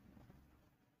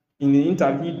 In the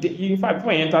interview, in fact,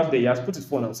 before he enters there, he has put his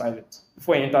phone on silent.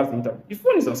 Before he enters the interview, his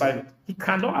phone is on silent. He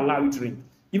cannot allow it to ring.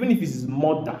 Even if it's his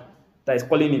mother that is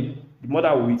calling him, the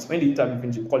mother will wait. When the interview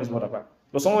finishes, he'll call his mother back.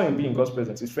 But someone will be in God's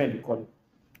presence, his friend will call him.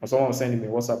 Or someone will send him a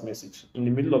WhatsApp message. In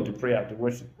the middle of the prayer, the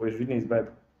worship, or he's reading his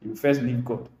Bible, he will first leave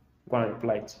God. Go and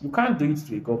reply it. You can't do it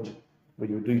to a government, but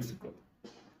you do it to God.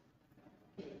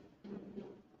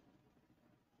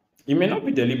 It may not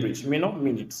be deliberate, you may not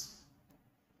mean it.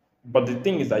 But the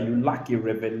thing is that you lack a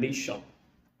revelation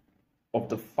of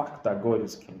the fact that God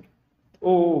is king.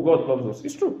 Oh, God loves us.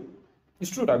 It's true.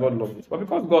 It's true that God loves us. But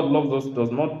because God loves us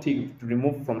does not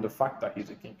remove from the fact that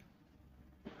he's a king.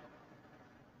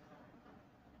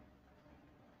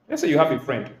 Let's say you have a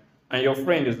friend, and your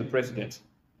friend is the president.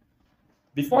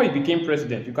 Before he became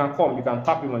president, you can come, you can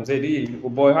tap him and say, hey, oh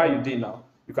boy, how you doing now?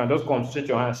 You can just come, stretch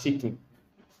your hand, shake him,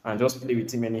 and just play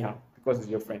with him anyhow, because he's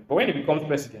your friend. But when he becomes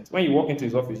president, when you walk into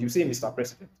his office, you say, Mr.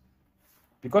 President.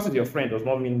 Because he's your friend does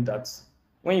not mean that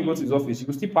when you go to his office, you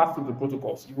will still pass through the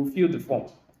protocols. You will fill the form.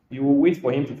 You will wait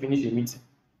for him to finish a meeting.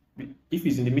 If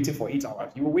he's in the meeting for 8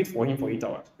 hours, you will wait for him for 8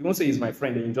 hours. You won't say he's my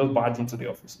friend and you just barge into the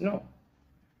office. No.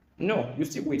 No, you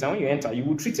still wait. And when you enter, you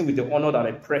will treat him with the honor that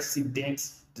a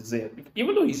president deserves.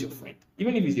 Even though he's your friend,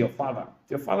 even if he's your father,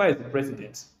 if your father is the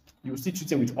president, you will still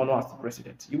treat him with honor as the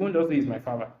president. You won't just say he's my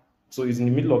father. So he's in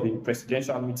the middle of a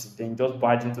presidential meeting, then you just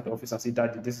barge into the office and say,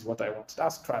 Daddy, this is what I want.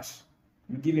 That's trash.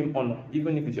 You give him honor,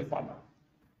 even if it's your father.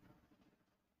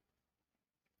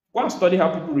 Go and study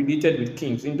how people related with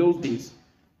kings in those days.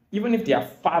 Even if their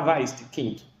father is the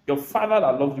king, your father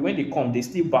that loves you, when they come, they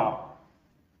still bow.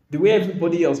 The way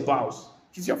everybody else bows.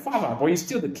 He's your father, but he's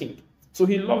still the king. So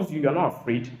he loves you. You're not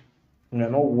afraid. You're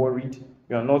not worried.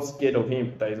 You're not scared of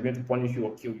him that he's going to punish you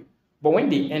or kill you. But when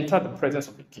they enter the presence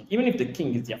of the king, even if the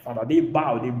king is their father, they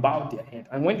bow their head.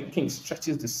 And when the king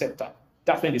stretches the scepter,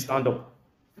 that's when they stand up.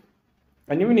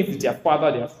 And even if it's their father,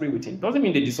 they are free with him. Doesn't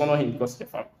mean they dishonor him because it's their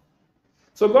father.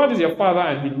 So God is your father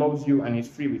and he loves you and he's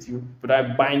free with you. But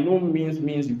that by no means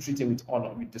you treat him with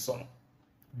honor, with dishonor.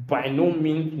 By no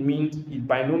means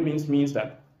means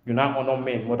that you now honor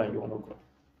men more than you honor God.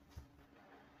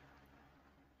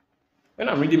 When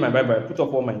I'm reading my Bible, I put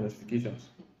off all my notifications.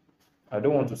 I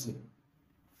don't want to see.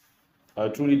 I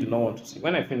truly do not want to see.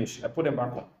 When I finish, I put them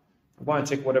back on. I go and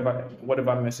check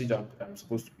whatever message I'm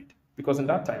supposed to read. Because in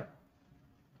that time,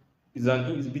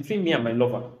 it's between me and my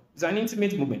lover. It's an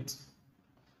intimate moment.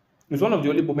 It's one of the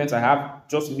only moments I have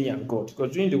just me and God.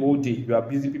 Because during the whole day, you are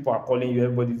busy, people are calling you,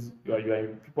 you are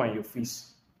people in your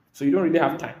face. So you don't really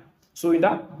have time. So in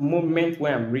that moment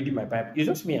where I'm reading my Bible, it's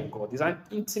just me and God. It's an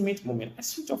intimate moment. I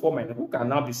switch off all my, who can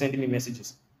now be sending me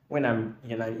messages when I'm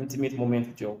in an intimate moment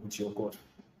with your God?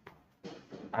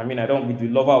 I mean, I don't be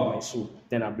the lover of my soul.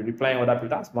 Then I'll be replying other people.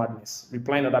 That's madness.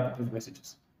 Replying other people's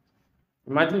messages.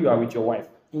 Imagine you are with your wife.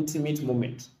 Intimate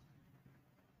moment.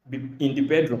 In the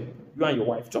bedroom, you and your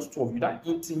wife, just two of you. That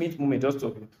intimate moment, just two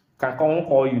of you. Can someone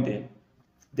call you then?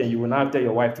 Then you will now tell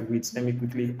your wife to wait. Let me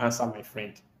quickly answer my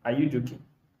friend. Are you joking?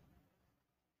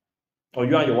 Or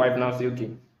you and your wife now say,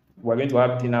 okay, we're going to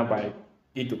have dinner by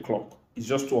 8 o'clock. It's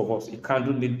just two of us. You can't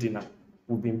do late dinner.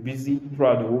 We've been busy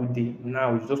throughout the whole day.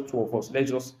 Now it's just two of us.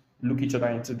 Let's just look each other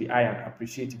into the eye and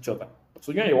appreciate each other.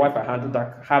 So you and your wife are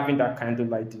having that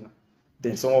candlelight dinner.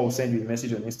 Then someone will send you a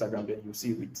message on Instagram, then you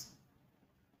see it.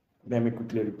 Let me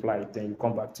quickly reply, then you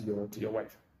come back to your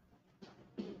wife.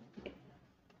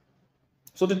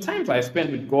 So the times I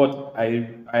spend with God, I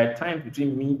had time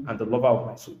between me and the lover of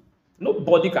my soul.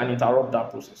 Nobody can interrupt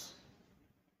that process.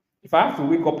 If I have to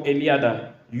wake up earlier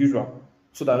than usual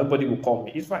so that nobody will call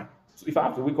me, it's fine. So if I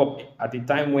have to wake up at a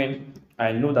time when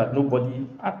I know that nobody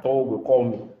at all will call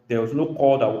me, there was no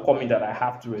call that will call me that I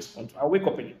have to respond to, I'll wake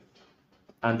up early.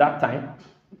 And that time,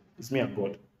 it's me and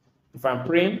God. If I'm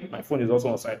praying, my phone is also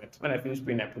on silent. When I finish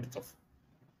praying, I put it off.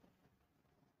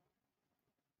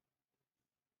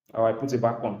 Or I put it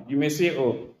back on. You may say,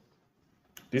 oh,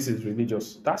 this is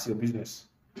religious. That's your business.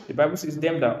 The Bible says,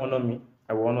 them that honor me,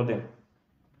 I will honor them.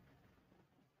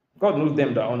 God knows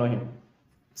them that honor him.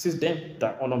 It says, them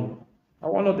that honor me, I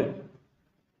will honor them.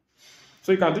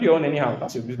 So you can do your own anyhow.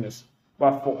 That's your business.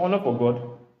 But for honor for God,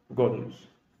 God knows.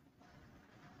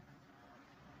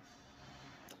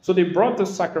 So they brought the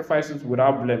sacrifices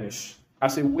without blemish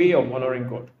as a way of honoring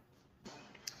God.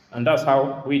 And that's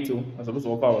how we too are supposed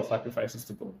to offer our sacrifices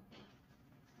to God.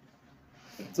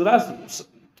 So that's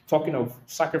talking of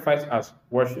sacrifice as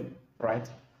worship, right?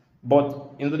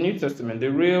 But in the New Testament, the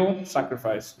real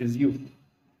sacrifice is you.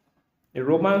 In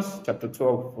Romans chapter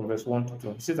 12, from verse 1 to 2,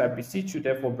 it says, I beseech you,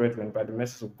 therefore, brethren, by the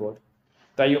mercies of God,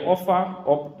 that you offer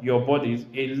up your bodies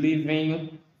a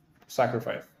living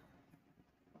sacrifice.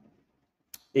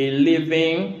 A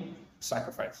living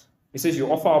sacrifice. It says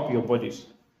you offer up your bodies.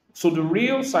 So the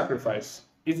real sacrifice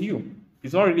is you.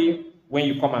 It's not really when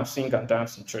you come and sing and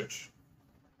dance in church.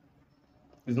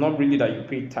 It's not really that you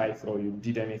paid tithe or you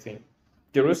did anything.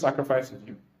 The real sacrifice is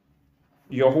you.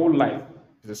 Your whole life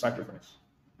is a sacrifice.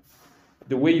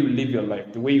 The way you live your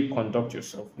life, the way you conduct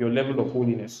yourself, your level of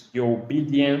holiness, your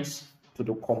obedience to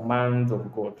the commands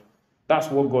of God. That's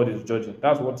what God is judging.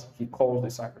 That's what he calls the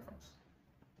sacrifice.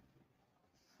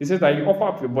 He says that you offer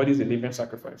up your body as a living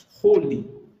sacrifice, holy.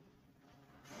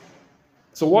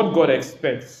 So what God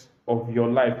expects of your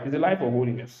life is a life of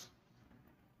holiness.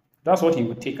 That's what he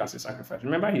would take as a sacrifice.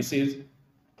 Remember, he says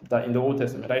that in the Old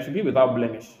Testament, that it should be without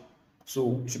blemish.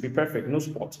 So it should be perfect, no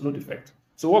spot, no defect.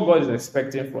 So what God is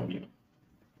expecting from you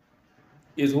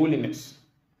is holiness.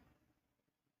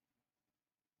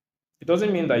 It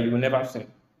doesn't mean that you will never sin,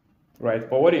 right?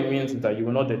 But what it means is that you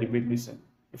will not deliberately sin.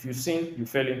 If you sin, you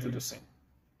fell into the sin.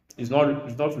 It's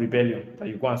not rebellion that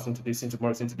you go and sin today, sin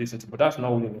tomorrow, sin today, sin tomorrow. That's not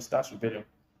holiness, that's rebellion.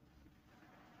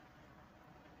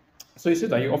 So he says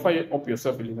that you offer up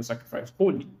yourself a living sacrifice,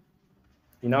 holy.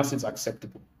 He now says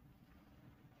acceptable.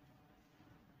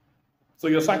 So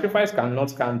your sacrifice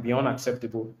can be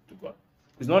unacceptable to God.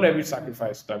 It's not every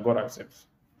sacrifice that God accepts.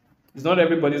 It's not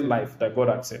everybody's life that God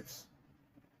accepts,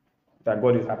 that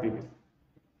God is happy with.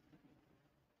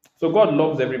 So God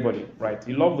loves everybody, right?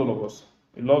 He loves all of us.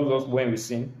 He loves us when we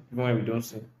sin, even when we don't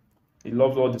sin. He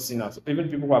loves all the sinners. Even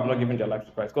people who have not given their life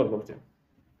to Christ, God loves them.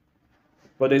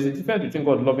 But there's a difference between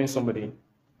God loving somebody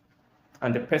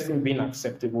and the person being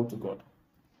acceptable to God.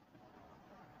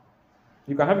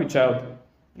 You can have a child,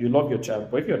 you love your child,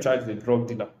 but if your child is a drug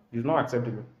dealer, he's not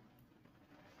acceptable.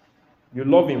 You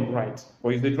love him, right, but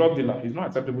he's a drug dealer, he's not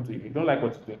acceptable to you. You don't like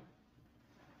what he's doing.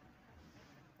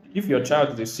 If your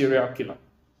child is a serial killer,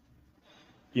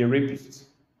 a rapist,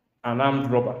 an armed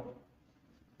robber,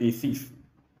 a thief,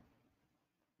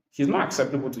 he's not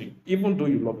acceptable to you, even though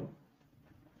you love him.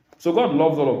 So God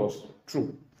loves all of us,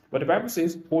 true. But the Bible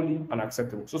says holy and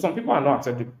acceptable. So some people are not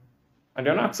acceptable. And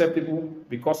they're not acceptable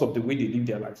because of the way they live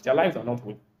their lives. Their lives are not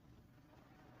holy.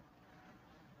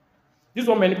 This is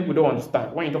what many people don't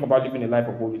understand. When you talk about living a life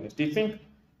of holiness, they think,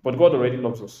 but God already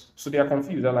loves us. So they are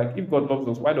confused. They're like, if God loves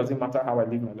us, why does it matter how I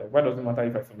live my life? Why does it matter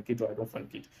if I fornicate or I don't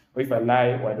fornicate? Or if I lie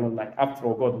or I don't lie? After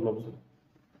all, God loves you.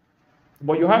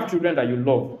 But you have children that you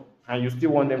love, and you still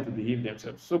want them to behave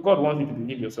themselves. So God wants you to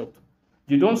behave yourself too.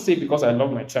 You don't say, because I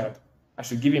love my child, I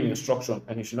should give him instruction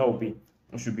and he should not obey.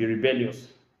 He should be rebellious.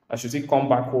 I should say, come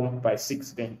back home by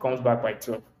 6, then he comes back by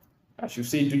 12. I should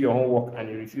say, do your homework, and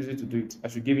he refuses to do it. I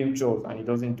should give him chores, and he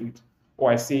doesn't do it.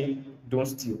 Or I say, don't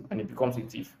steal, and he becomes a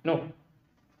thief. No.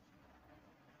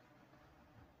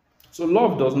 So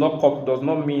love does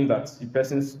not mean that the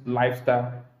person's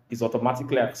lifestyle is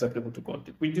automatically acceptable to God.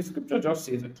 The scripture just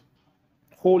says it.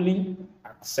 Wholly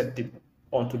acceptable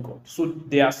unto God. So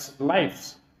there's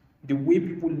lives, the way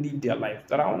people live their lives,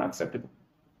 that are unacceptable.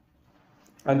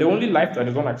 And the only life that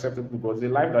is unacceptable to God is the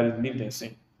life that is lived in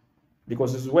sin.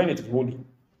 Because it's when it is holy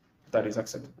that is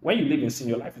acceptable. When you live in sin,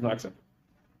 your life is not acceptable.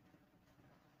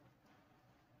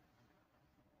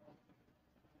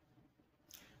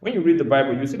 When you read the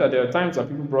Bible, you see that there are times that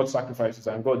people brought sacrifices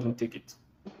and God didn't take it.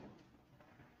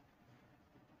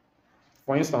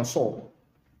 For instance, Saul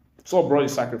brought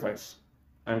his sacrifice.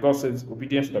 And God says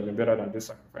obedience would have been better than this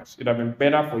sacrifice. It would have been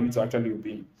better for you to actually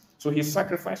obey him. So his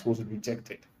sacrifice was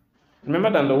rejected.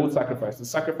 Remember that in the old sacrifice, the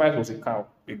sacrifice was a cow,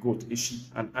 a goat, a sheep,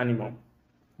 an animal.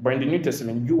 But in the New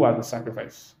Testament, you are the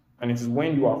sacrifice. And it is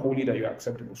when you are holy that you are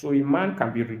acceptable. So a man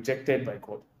can be rejected by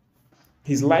God.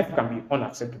 His life can be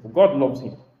unacceptable. God loves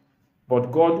him.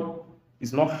 But God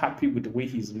is not happy with the way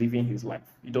he is living his life.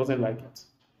 He doesn't like it.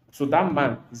 So that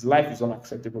man, his life is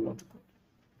unacceptable unto God.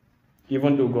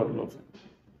 Even though God loves him.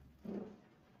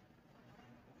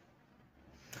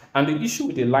 And the issue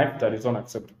with a life that is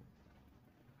unacceptable.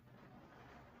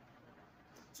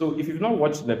 So if you've not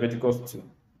watched Leviticus 2,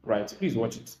 right, please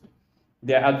watch it.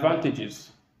 There are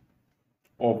advantages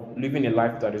of living a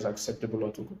life that is acceptable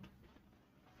unto God.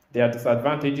 There are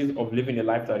disadvantages of living a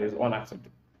life that is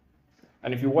unacceptable.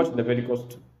 And if you watch Leviticus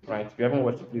 2, right, if you haven't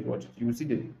watched it, please watch it. You will see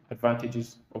the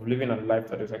advantages of living a life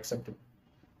that is acceptable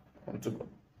unto God.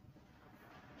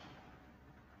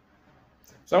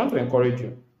 So I want to encourage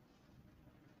you.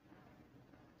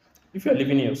 If you are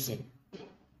living in your sin,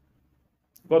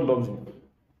 God loves you.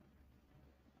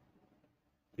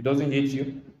 He doesn't hate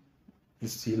you.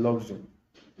 He loves you.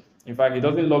 In fact, he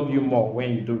doesn't love you more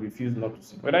when you do refuse not to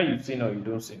sin. Whether you sin or you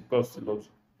don't sin, God still loves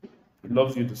you. He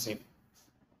loves you to sin.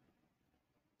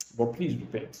 But please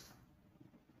repent.